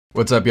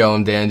What's up, y'all?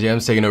 I'm Dan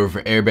Jams, taking over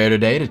for Air Bear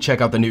today to check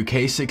out the new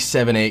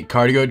K678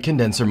 cardioid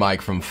condenser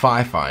mic from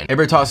FiFine. Air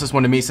Bear tossed this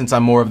one to me since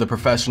I'm more of the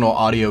professional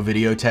audio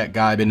video tech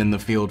guy, been in the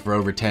field for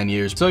over 10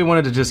 years, so he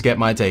wanted to just get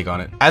my take on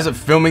it. As of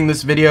filming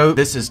this video,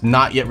 this is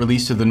not yet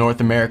released to the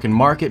North American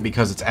market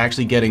because it's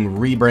actually getting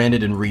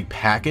rebranded and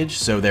repackaged,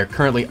 so they're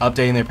currently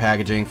updating their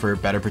packaging for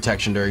better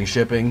protection during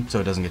shipping so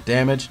it doesn't get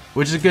damaged,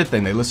 which is a good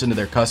thing. They listen to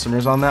their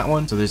customers on that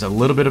one, so there's a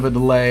little bit of a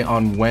delay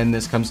on when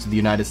this comes to the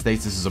United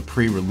States. This is a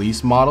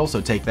pre-release model,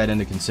 so take that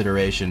into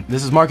consideration.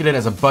 This is marketed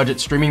as a budget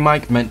streaming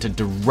mic meant to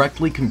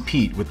directly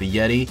compete with the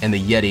Yeti and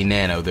the Yeti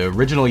Nano. The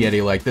original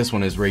Yeti, like this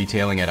one, is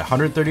retailing at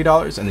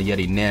 $130 and the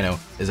Yeti Nano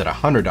is at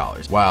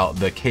 $100, while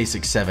the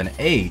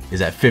K678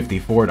 is at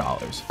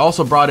 $54.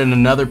 Also brought in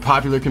another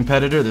popular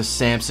competitor, the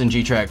Samson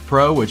G-track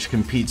Pro, which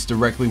competes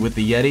directly with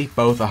the Yeti,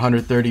 both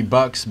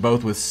 $130,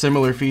 both with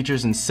similar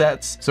features and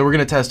sets. So we're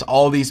gonna test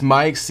all these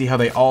mics, see how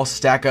they all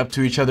stack up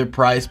to each other,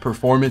 price,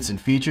 performance,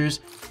 and features,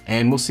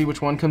 and we'll see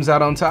which one comes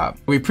out on top.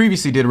 We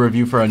previously did a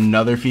review for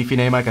another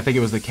FiFine mic, I think it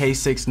was the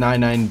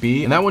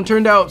K699B, and that one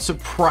turned out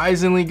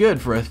surprisingly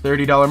good for a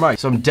 $30 mic,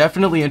 so I'm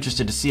definitely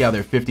interested to see how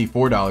their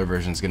 $54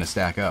 version is going to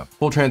stack up.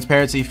 Full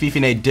transparency,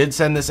 FiFine did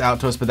send this out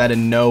to us, but that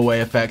in no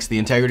way affects the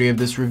integrity of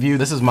this review.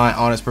 This is my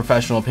honest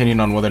professional opinion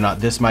on whether or not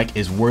this mic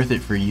is worth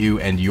it for you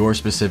and your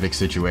specific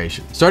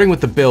situation. Starting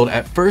with the build,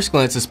 at first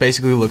glance this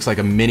basically looks like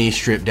a mini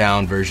stripped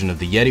down version of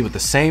the Yeti with the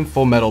same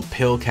full metal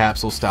pill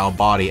capsule style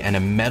body and a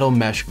metal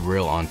mesh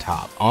grille on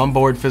top,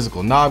 onboard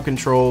physical knob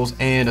controls,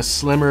 and a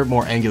slimmer,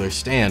 more angular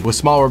stand with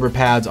small rubber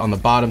pads on the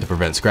bottom to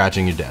prevent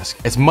scratching your desk.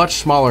 It's much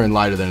smaller and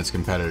lighter than its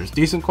competitors.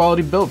 Decent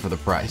quality build for the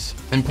price.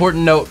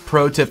 Important note,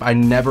 pro tip, I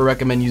never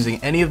recommend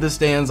using any of the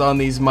stands on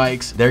these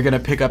mics. They're gonna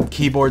pick up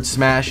keyboard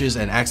smashes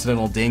and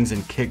accidental dings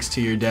and kicks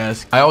to your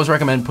desk. I always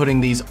recommend putting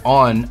these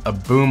on a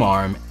boom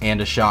arm and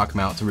a shock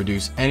mount to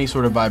reduce any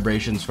sort of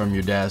vibrations from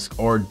your desk,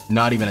 or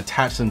not even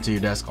attach them to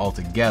your desk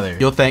altogether.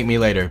 You'll thank me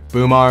later.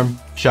 Boom arm,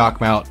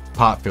 shock mount,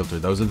 pop filter.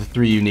 Those are the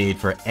three you need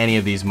for any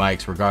of these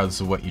mics,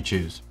 regardless of what you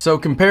choose. So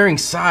comparing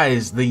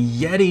size,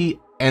 the Yeti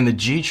and the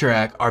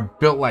G-track are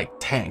built like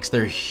tanks.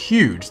 They're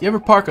huge. You ever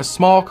park a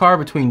small car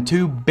between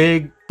two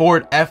big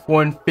Ford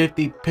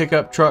F-150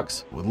 pickup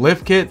trucks with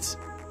lift kits?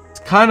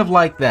 Kind of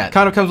like that.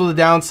 Kind of comes with a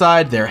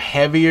downside. They're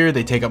heavier,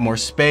 they take up more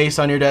space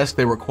on your desk,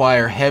 they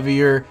require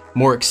heavier,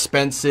 more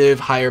expensive,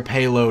 higher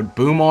payload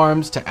boom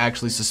arms to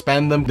actually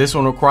suspend them. This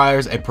one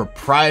requires a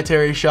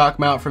proprietary shock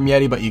mount from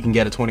Yeti, but you can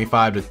get a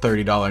 $25 to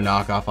 $30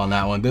 knockoff on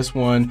that one. This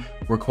one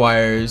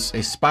requires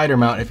a spider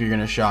mount if you're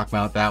gonna shock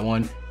mount that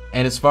one.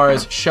 And as far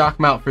as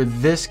shock mount for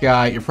this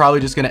guy, you're probably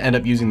just gonna end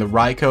up using the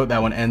Rycote.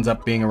 That one ends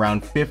up being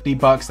around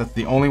 $50. That's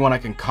the only one I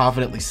can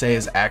confidently say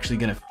is actually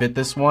gonna fit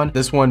this one.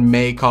 This one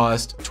may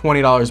cost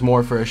 $20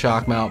 more for a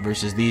shock mount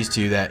versus these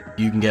two that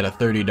you can get a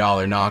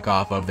 $30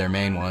 knockoff of their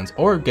main ones,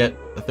 or get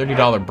a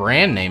 $30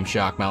 brand name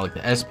shock mount like the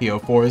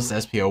SP04. This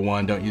is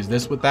SP01, don't use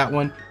this with that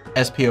one.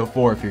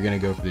 SP04 if you're gonna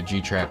go for the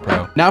G-track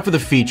Pro. Now for the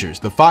features.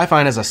 The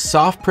FiFine has a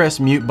soft press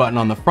mute button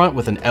on the front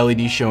with an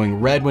LED showing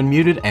red when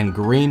muted and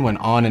green when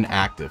on and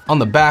active. On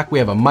the back we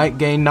have a mic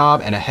gain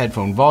knob and a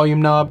headphone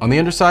volume knob. On the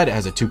underside it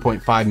has a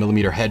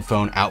 2.5mm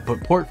headphone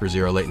output port for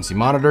zero latency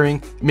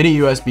monitoring, mini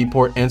USB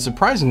port, and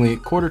surprisingly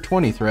quarter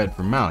 20 thread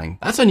for mounting.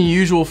 That's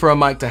unusual for a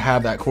mic to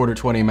have that quarter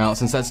 20 mount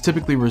since that's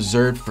typically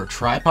reserved for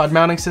tripod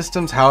mounting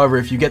systems. However,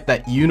 if you get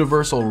that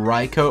universal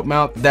Rycote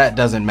mount, that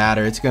doesn't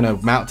matter. It's gonna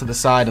mount to the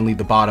side and leave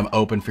the bottom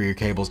open for your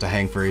cables to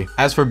hang free.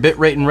 As for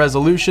bitrate and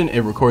resolution, it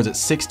records at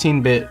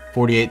 16-bit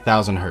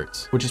 48,000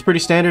 Hz, which is pretty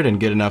standard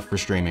and good enough for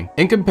streaming.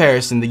 In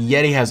comparison, the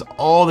Yeti has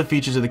all the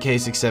features of the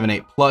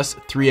K678 plus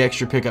 3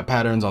 extra pickup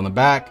patterns on the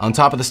back. On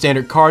top of the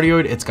standard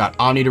cardioid, it's got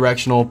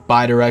omnidirectional,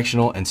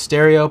 bidirectional, and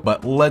stereo,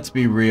 but let's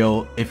be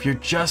real, if you're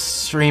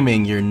just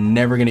streaming, you're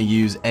never gonna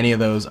use any of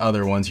those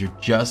other ones. You're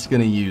just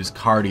gonna use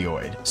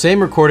cardioid. Same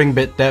recording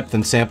bit depth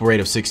and sample rate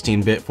of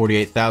 16-bit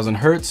 48,000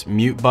 Hz,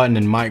 mute button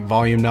and mic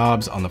volume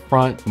knobs on the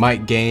front,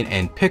 mic gain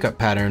and pickup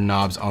pattern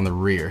knobs on the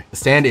rear. The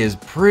stand is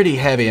pretty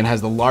heavy and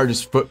has the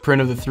largest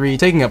footprint of the three,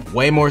 taking up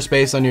way more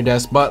space on your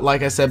desk, but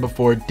like I said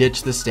before,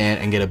 ditch the stand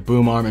and get a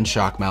boom arm and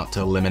shock mount to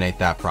eliminate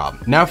that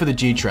problem. Now for the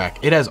G-track.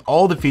 It has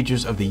all the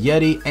features of the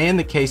Yeti and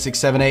the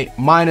K678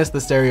 minus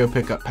the stereo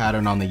pickup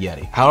pattern on the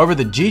Yeti. However,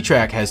 the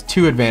G-track has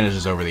two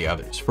advantages over the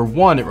others. For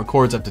one, it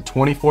records up to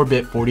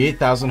 24-bit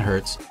 48,000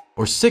 Hz,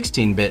 or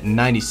 16-bit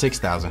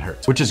 96,000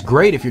 Hz, which is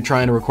great if you're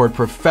trying to record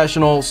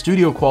professional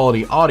studio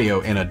quality audio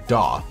in a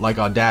DAW like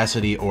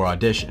Audacity or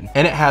Audition.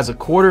 And it has a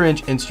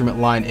 1/4-inch instrument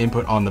line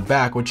input on the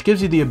back, which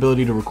gives you the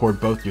ability to record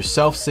both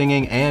yourself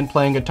singing and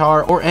playing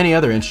guitar or any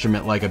other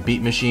instrument like a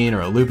beat machine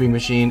or a looping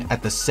machine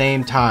at the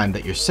same time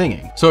that you're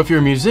singing. So if you're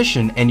a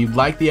musician and you'd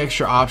like the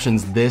extra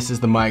options, this is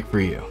the mic for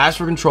you. As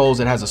for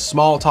controls, it has a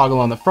small toggle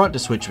on the front to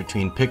switch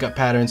between pickup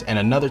patterns and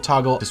another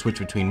toggle to switch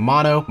between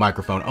mono,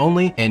 microphone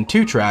only, and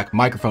 2-track,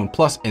 microphone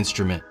plus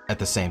instrument at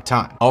the same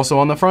time. Also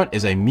on the front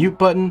is a mute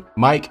button,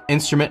 mic,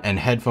 instrument, and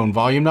headphone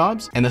volume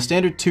knobs, and the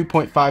standard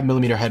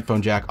 2.5mm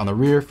headphone jack on the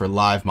rear for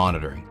live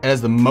monitoring. It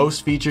has the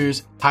most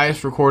features,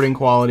 highest recording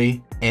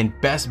quality, and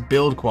best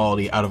build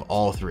quality out of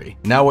all three.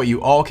 Now what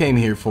you all came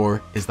here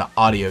for is the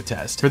audio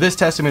test. For this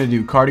test, I'm gonna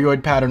do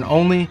cardioid pattern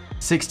only,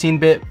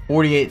 16-bit,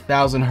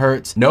 48,000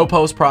 hertz, no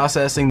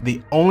post-processing.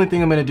 The only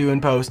thing I'm gonna do in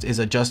post is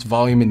adjust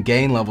volume and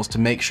gain levels to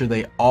make sure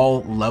they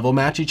all level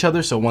match each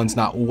other so one's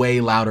not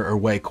way louder or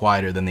way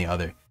quieter than the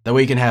other. That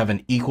way you can have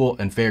an equal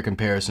and fair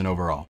comparison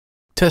overall.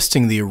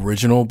 Testing the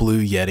original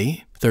Blue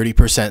Yeti,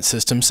 30%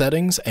 system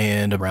settings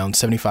and around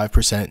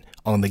 75%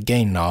 on the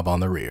gain knob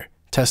on the rear.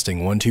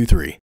 Testing 1, 2,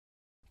 3.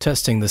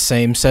 Testing the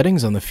same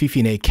settings on the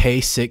FiFine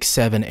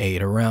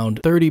K678,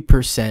 around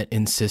 30%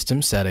 in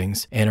system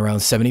settings and around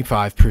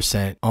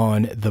 75%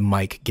 on the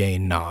mic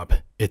gain knob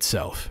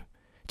itself.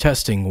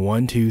 Testing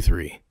 1, 2,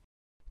 3.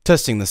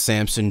 Testing the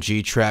Samson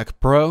G-track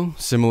Pro,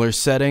 similar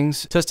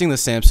settings. Testing the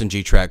Samson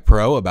G-track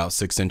Pro about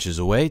 6 inches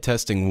away.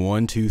 Testing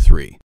 1, 2,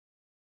 3.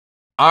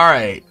 All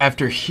right,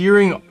 after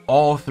hearing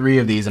all three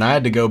of these, and I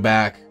had to go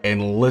back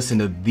and listen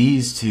to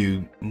these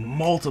two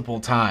multiple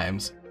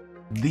times,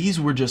 these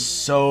were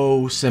just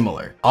so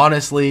similar.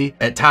 Honestly,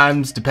 at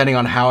times, depending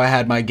on how I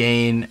had my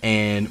gain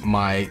and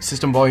my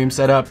system volume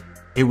set up,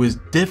 it was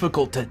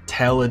difficult to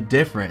tell a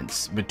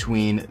difference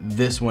between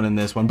this one and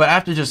this one. But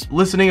after just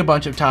listening a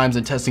bunch of times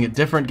and testing at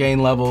different gain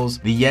levels,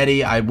 the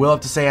Yeti, I will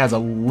have to say, has a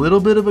little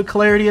bit of a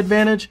clarity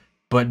advantage,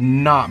 but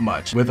not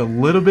much. With a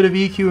little bit of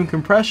EQ and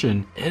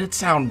compression, it'd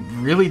sound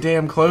really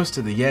damn close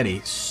to the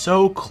Yeti.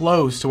 So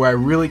close to where I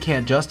really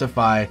can't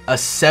justify a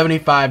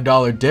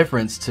 $75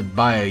 difference to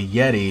buy a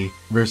Yeti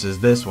versus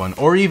this one,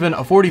 or even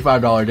a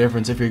 $45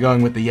 difference if you're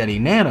going with the Yeti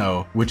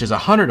Nano, which is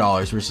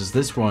 $100 versus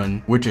this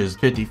one, which is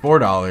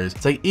 $54.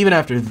 It's like, even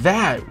after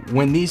that,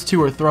 when these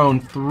two are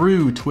thrown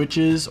through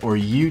Twitch's or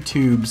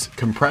YouTube's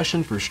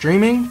compression for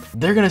streaming,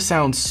 they're gonna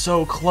sound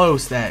so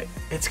close that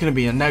it's gonna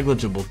be a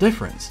negligible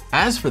difference.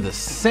 As for the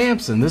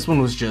Samson, this one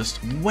was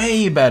just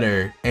way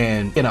better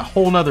and in a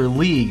whole nother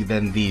league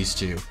than these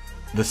two.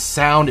 The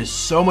sound is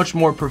so much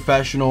more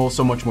professional,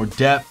 so much more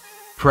depth,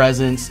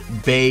 presence,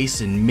 bass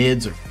and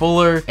mids are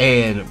fuller,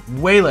 and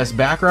way less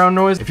background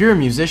noise. If you're a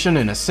musician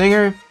and a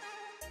singer,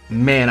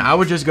 man, I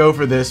would just go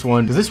for this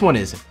one, because this one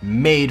is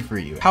made for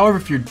you. However,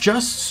 if you're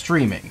just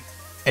streaming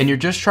and you're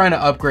just trying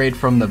to upgrade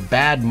from the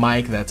bad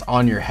mic that's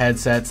on your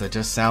headsets that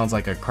just sounds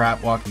like a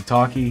crap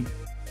walkie-talkie,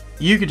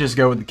 you could just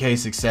go with the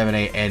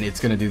K678 and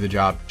it's gonna do the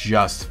job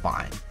just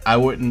fine. I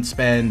wouldn't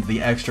spend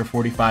the extra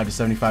 45 to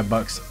 75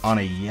 bucks on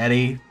a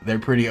Yeti. They're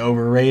pretty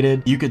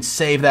overrated. You could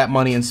save that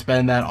money and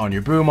spend that on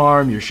your boom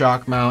arm, your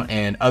shock mount,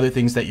 and other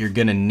things that you're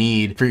gonna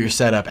need for your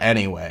setup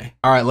anyway.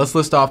 All right, let's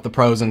list off the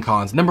pros and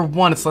cons. Number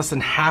one, it's less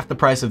than half the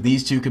price of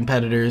these two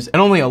competitors and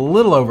only a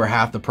little over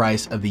half the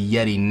price of the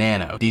Yeti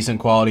Nano. Decent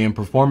quality and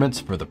performance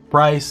for the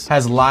price.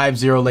 Has live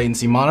zero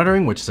latency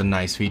monitoring, which is a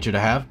nice feature to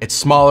have. It's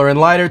smaller and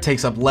lighter,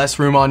 takes up less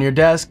room on your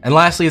desk. And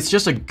lastly, it's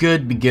just a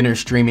good beginner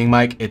streaming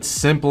mic. It's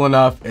simple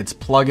enough, it's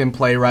plug and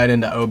play right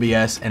into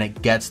OBS, and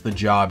it gets the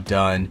job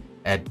done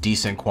at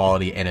decent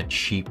quality and a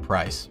cheap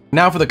price.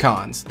 Now for the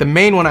cons. The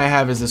main one I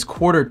have is this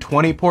quarter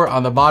 20 port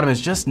on the bottom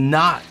is just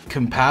not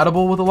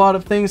compatible with a lot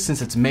of things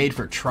since it's made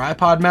for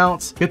tripod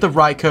mounts. Get the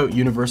Rycote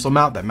universal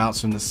mount that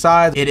mounts from the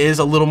side. It is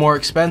a little more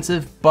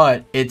expensive,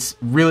 but it's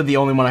really the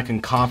only one I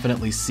can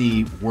confidently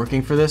see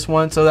working for this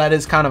one. So that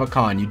is kind of a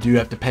con. You do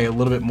have to pay a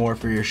little bit more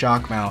for your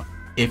shock mount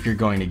if you're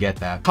going to get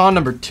that. Con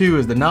number two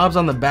is the knobs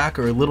on the back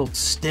are a little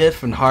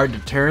stiff and hard to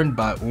turn,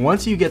 but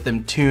once you get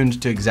them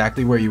tuned to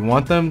exactly where you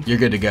want them, you're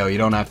good to go. You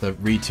don't have to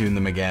retune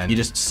them again. You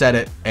just set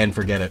it and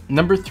forget it.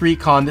 Number three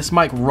con, this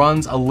mic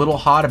runs a little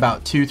hot,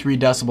 about 2-3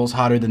 decibels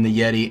hotter than the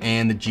Yeti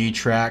and the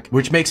G-track,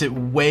 which makes it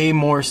way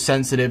more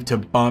sensitive to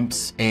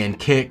bumps and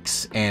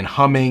kicks and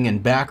humming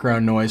and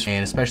background noise,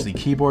 and especially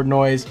keyboard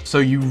noise. So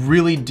you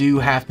really do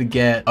have to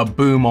get a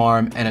boom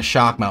arm and a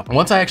shock mount.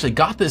 Once I actually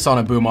got this on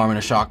a boom arm and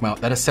a shock mount,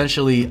 that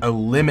essentially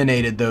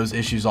eliminated those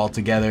issues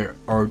altogether,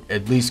 or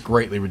at least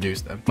greatly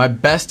reduced them. My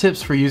best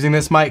tips for using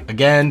this mic,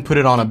 again, put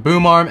it on a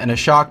boom arm and a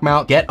shock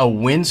mount. Get a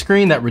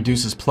windscreen that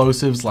reduces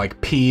plosives like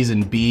P's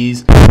and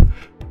B's.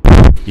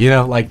 You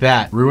know, like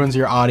that. Ruins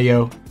your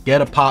audio.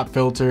 Get a pop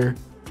filter,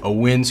 a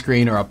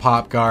windscreen, or a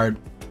pop guard.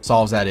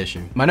 Solves that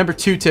issue. My number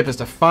two tip is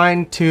to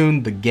fine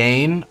tune the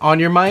gain on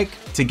your mic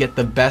to get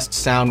the best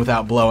sound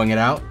without blowing it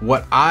out.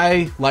 What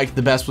I liked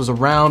the best was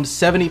around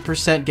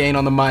 70% gain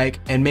on the mic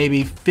and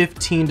maybe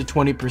 15 to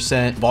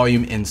 20%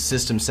 volume in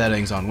system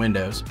settings on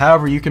Windows.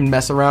 However, you can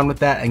mess around with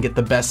that and get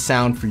the best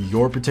sound for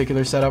your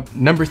particular setup.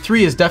 Number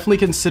three is definitely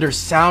consider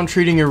sound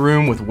treating your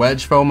room with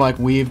wedge foam like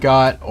we've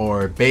got,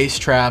 or bass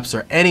traps,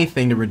 or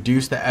anything to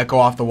reduce the echo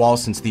off the wall,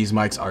 since these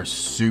mics are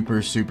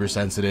super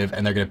sensitive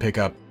and they're gonna pick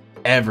up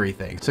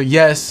everything. So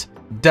yes,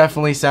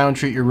 definitely sound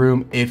treat your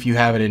room if you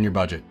have it in your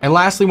budget. And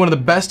lastly, one of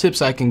the best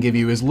tips I can give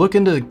you is look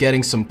into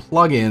getting some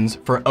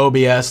plugins for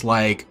OBS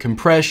like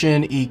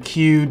compression,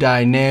 EQ,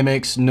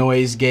 dynamics,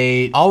 noise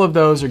gate. All of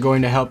those are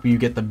going to help you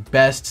get the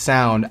best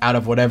sound out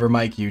of whatever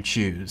mic you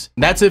choose.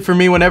 And that's it for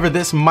me. Whenever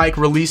this mic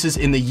releases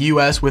in the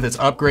US with its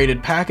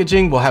upgraded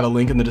packaging, we'll have a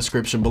link in the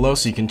description below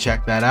so you can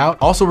check that out.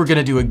 Also, we're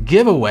gonna do a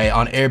giveaway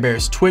on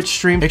AirBear's Twitch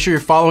stream. Make sure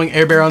you're following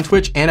AirBear on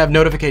Twitch and have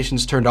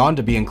notifications turned on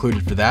to be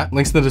included for that.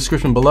 Links in the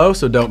description below,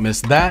 so don't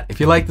miss that. If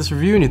you liked this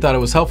review and you thought it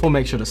was helpful,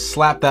 make sure to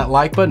slap that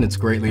like button. It's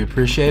greatly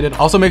appreciated.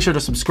 Also, make sure to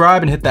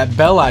subscribe and hit that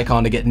bell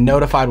icon to get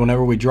notified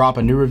whenever we drop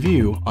a new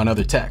review on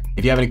other tech.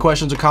 If you have any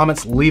questions or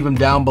comments, leave them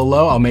down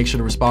below. I'll make sure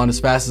to respond as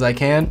fast as I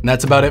can. And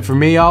that's about it for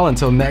me, y'all.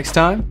 Until next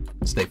time,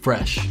 stay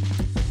fresh.